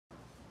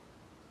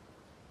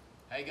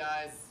Hey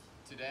guys,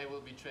 today we'll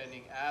be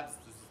training abs.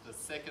 This is the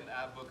second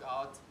ab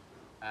workout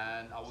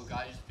and I will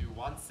guide you through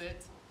one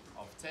set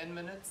of 10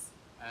 minutes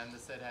and the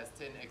set has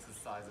 10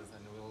 exercises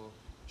and we'll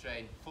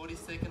train 40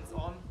 seconds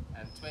on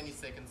and 20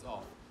 seconds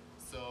off.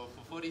 So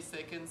for 40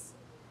 seconds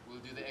we'll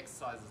do the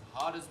exercise as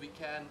hard as we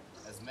can,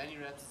 as many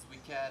reps as we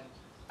can,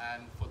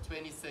 and for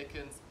 20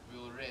 seconds we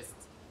will rest.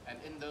 And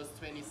in those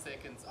 20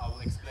 seconds I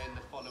will explain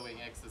the following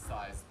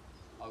exercise.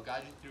 I'll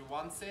guide you through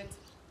one set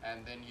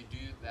and then you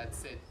do that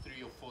set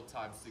 3 or 4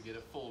 times to get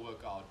a full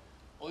workout.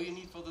 All you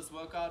need for this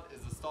workout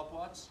is a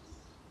stopwatch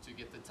to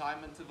get the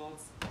time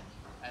intervals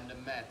and a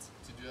mat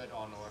to do it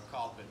on, or a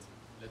carpet.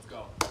 Let's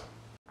go.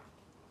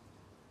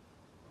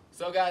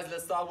 So guys,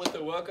 let's start with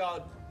the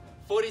workout.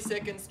 40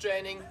 seconds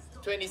training,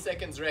 20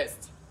 seconds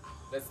rest.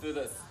 Let's do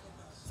this.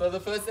 So the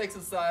first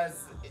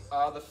exercise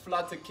are the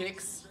flutter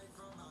kicks.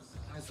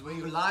 It's where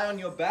you lie on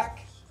your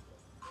back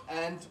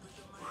and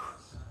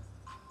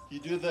you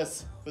do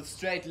this with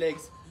straight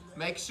legs.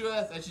 Make sure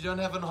that you don't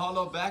have a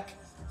hollow back,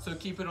 so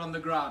keep it on the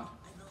ground.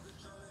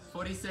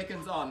 40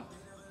 seconds on.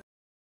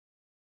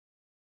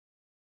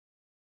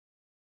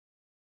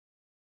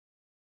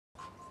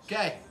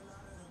 Okay,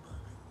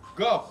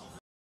 go.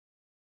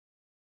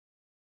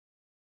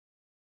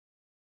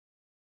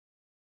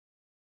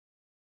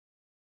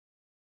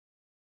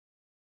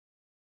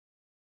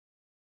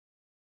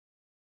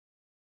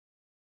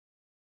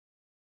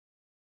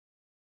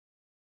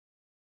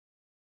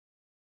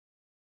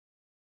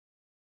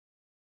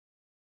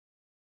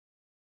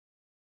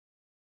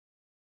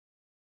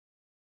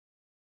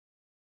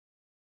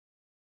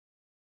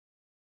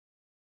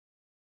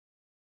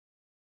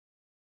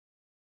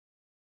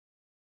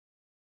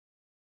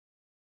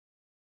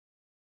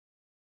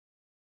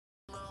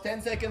 Ten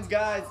seconds,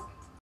 guys.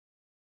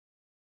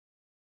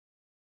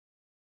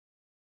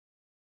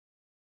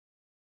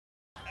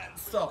 And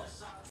stop.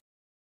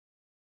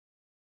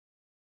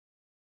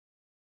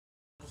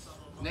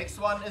 Next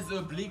one is the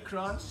oblique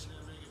crunch.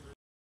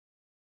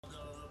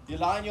 You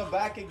lie on your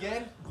back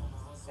again,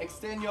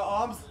 extend your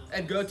arms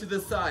and go to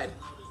the side.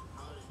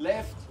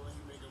 Left,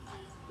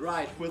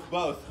 right with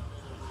both.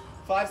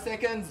 5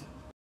 seconds.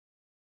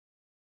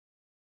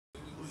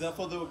 These are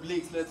for the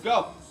obliques. Let's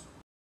go.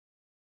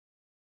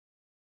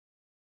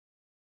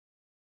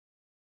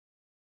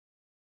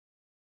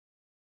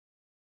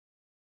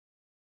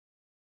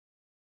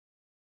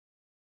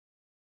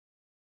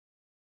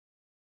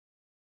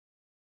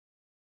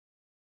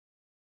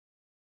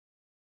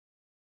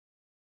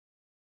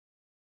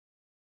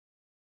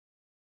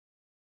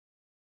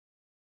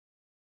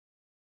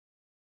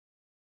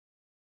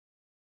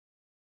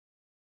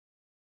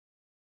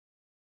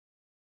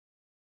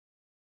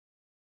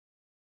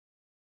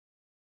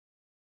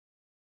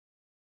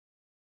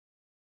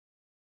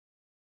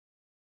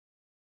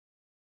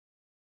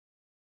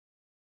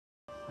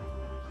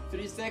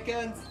 Three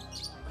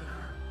seconds.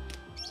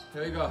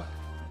 Here we go.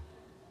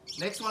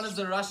 Next one is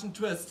the Russian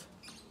twist.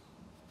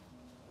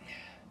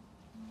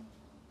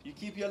 You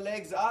keep your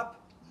legs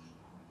up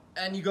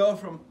and you go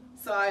from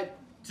side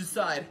to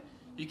side.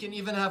 You can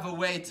even have a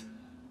weight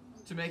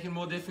to make it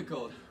more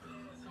difficult.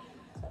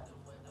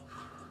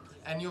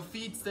 And your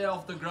feet stay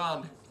off the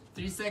ground.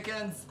 3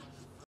 seconds.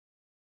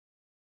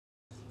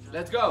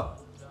 Let's go.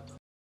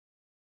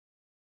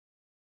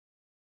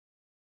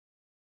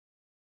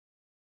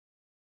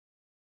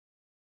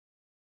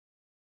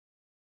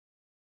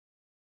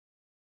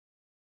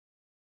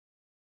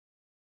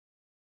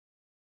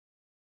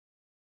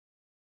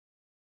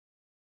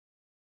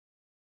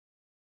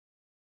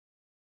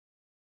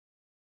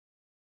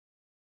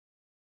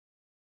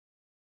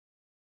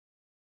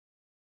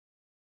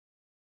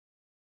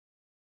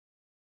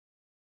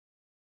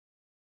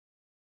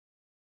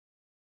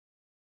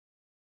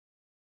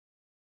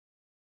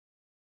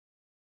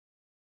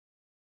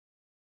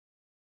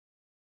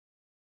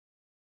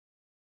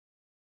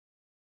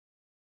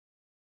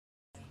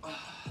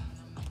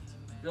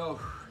 Go.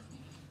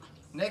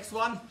 Next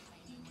one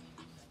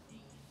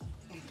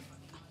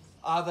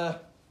are the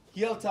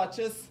heel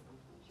touches.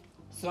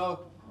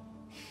 So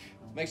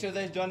make sure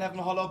that you don't have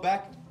a hollow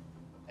back,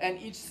 and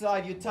each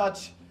side you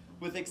touch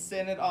with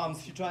extended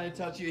arms. You're trying to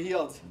touch your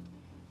heels.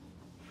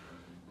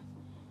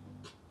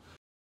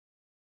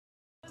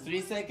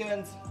 3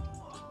 seconds.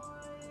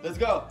 Let's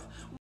go.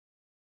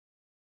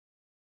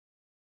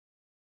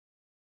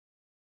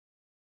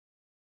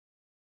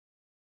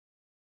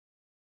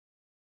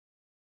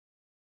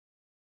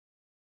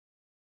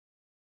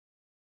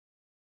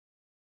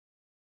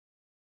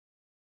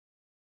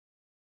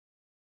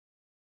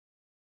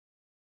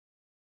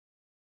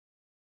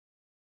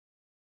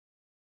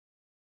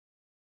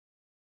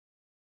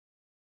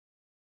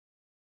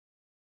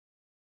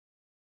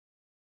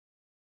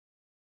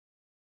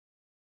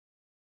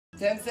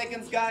 Ten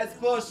seconds, guys,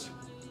 push.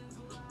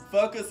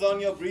 Focus on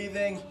your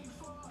breathing.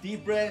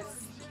 Deep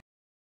breaths.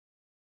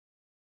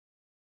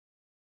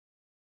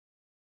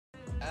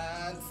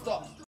 And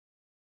stop.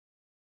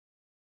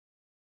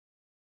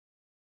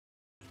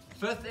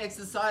 Fifth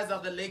exercise are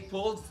the leg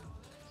pulls.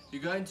 You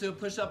go into a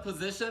push-up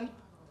position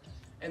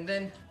and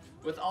then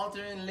with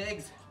alternate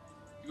legs.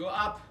 You go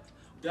up,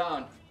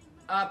 down,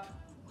 up,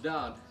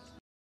 down.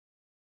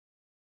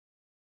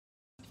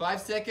 5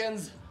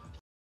 seconds.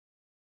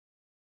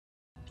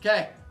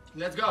 Okay,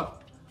 let's go.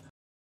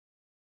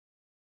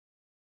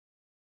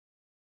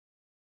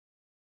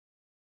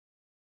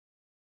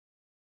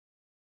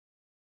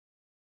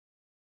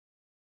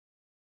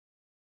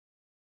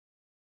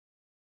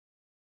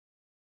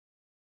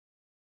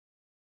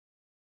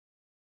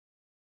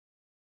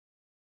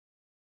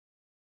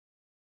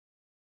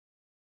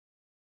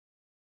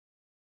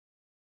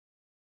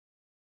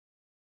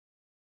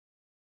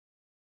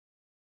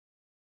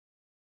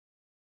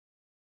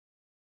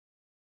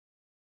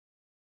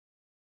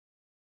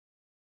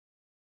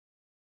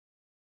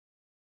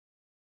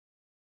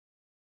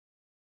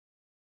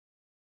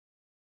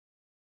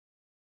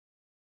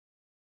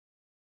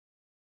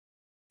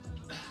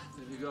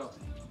 There we go.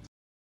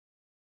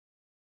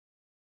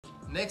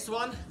 Next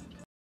one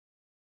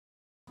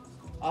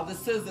are the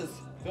scissors.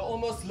 They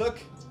almost look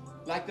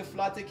like the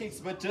flutter kicks,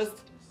 but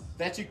just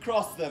that you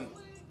cross them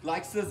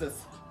like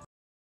scissors.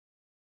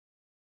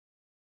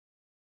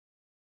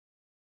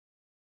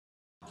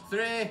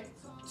 3,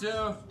 2,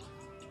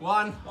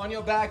 1. On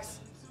your backs.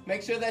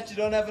 Make sure that you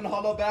don't have a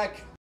hollow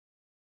back.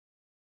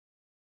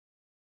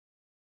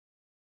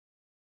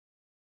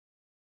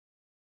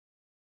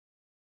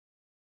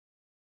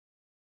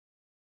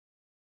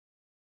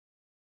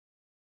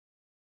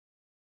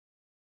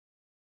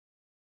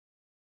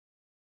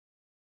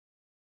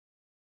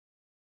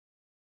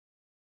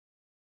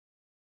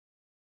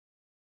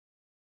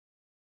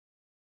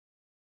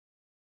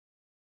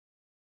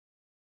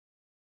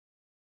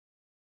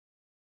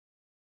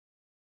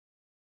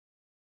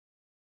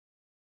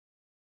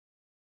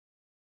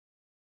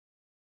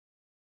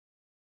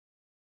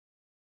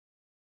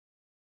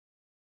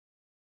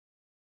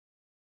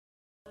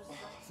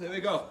 There we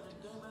go.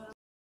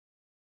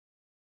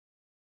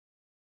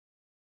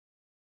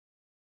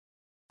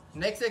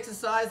 Next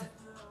exercise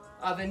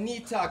are the knee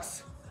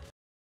tucks.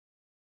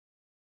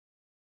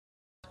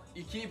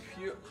 You keep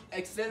your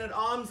extended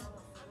arms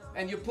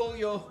and you pull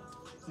your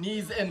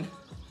knees in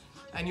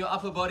and your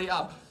upper body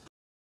up.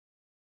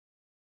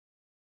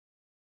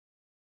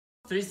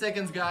 3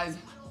 seconds, guys.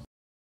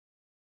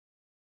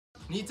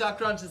 Knee tuck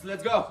crunches,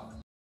 let's go.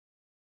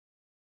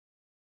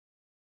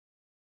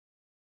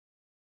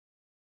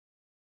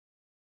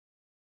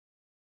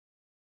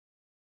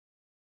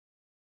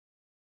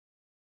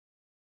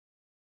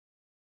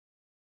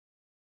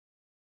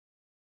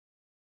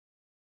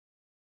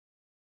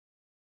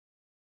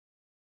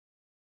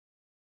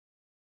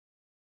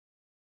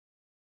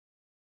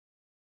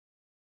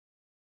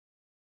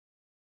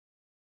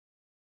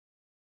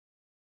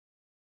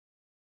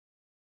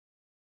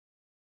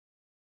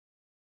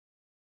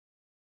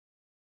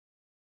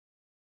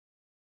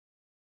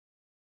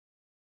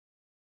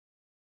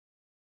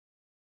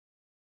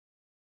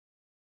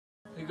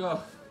 Here we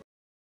go.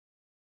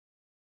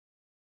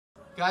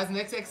 Guys,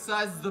 next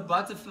exercise is the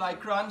butterfly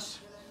crunch.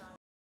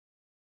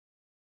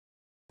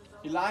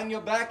 You lie on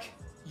your back,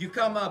 you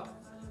come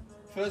up.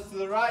 First to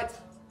the right,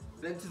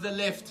 then to the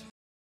left.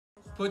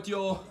 Put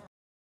your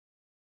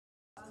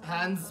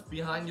hands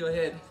behind your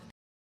head.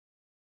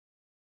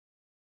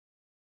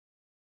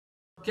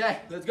 Okay,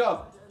 let's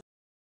go.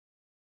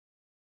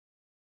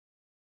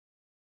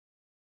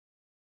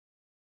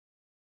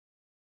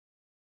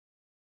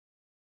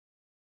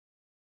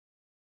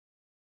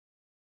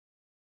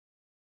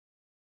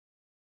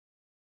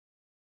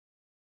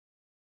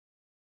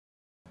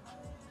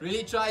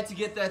 Really try to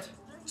get that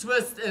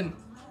twist in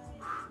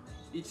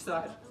each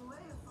side.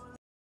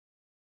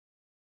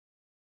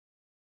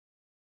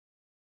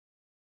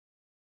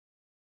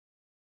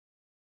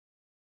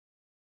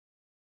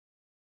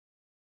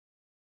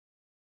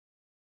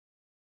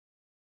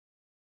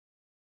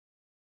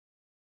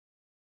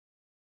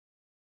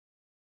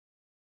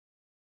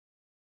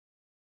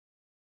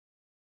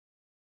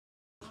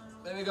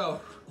 There we go.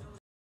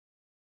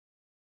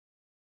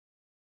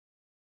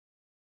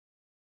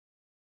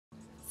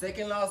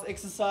 Second last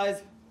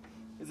exercise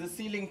is a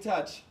ceiling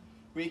touch,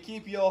 where you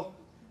keep your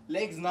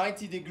legs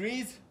 90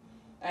 degrees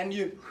and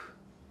you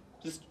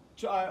just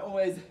try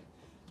always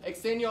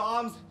extend your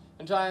arms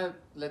and try and,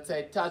 let's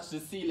say, touch the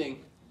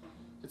ceiling.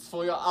 It's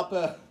for your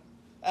upper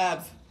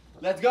abs.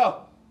 Let's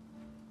go.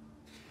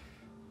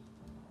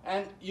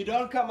 And you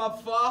don't come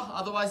up far,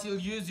 otherwise you'll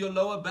use your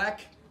lower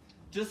back.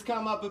 Just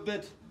come up a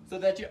bit so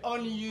that you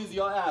only use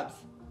your abs.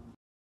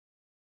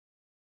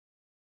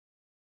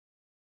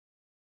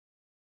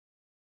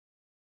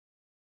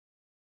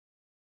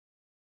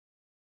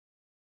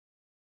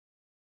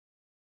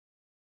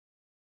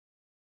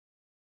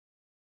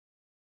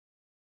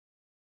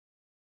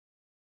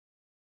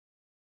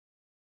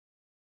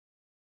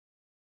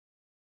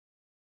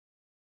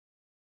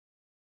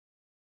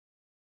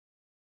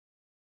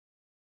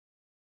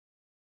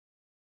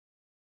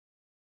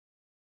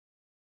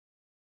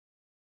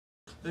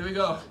 There we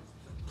go.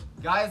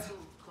 Guys,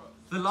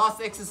 the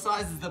last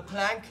exercise is the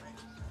plank.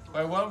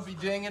 I won't be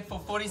doing it for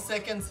 40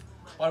 seconds,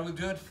 but we'll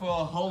do it for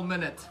a whole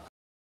minute.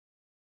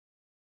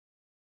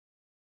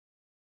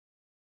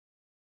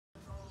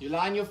 You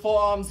line your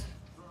forearms,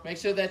 make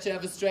sure that you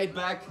have a straight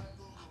back,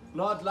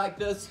 not like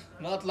this,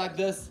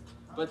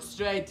 but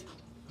straight.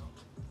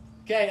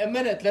 Okay, a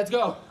minute, let's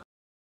go.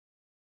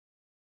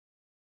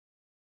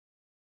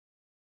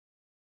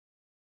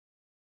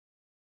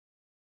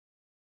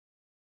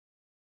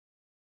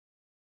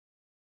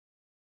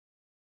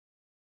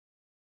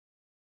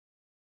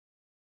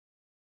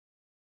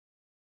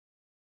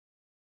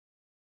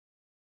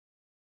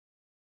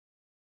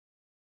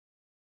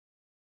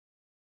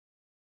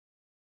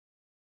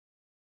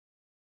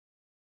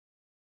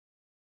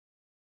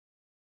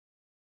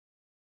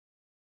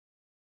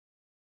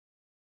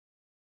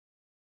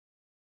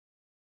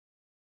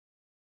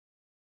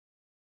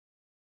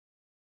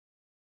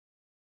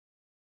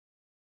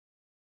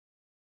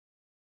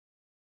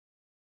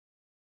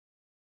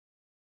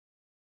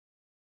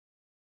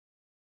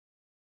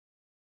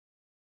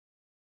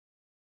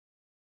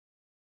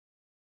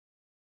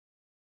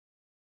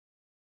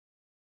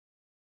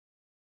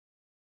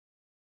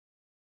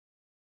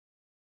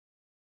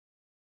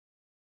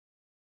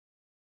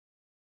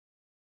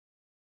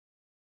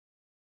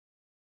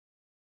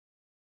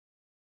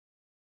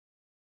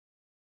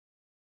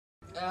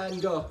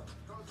 And go.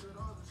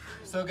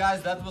 So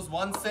guys, that was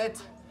one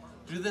set.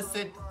 Do this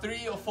set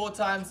 3 or 4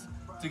 times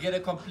to get a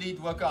complete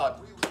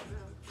workout.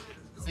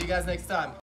 See you guys next time.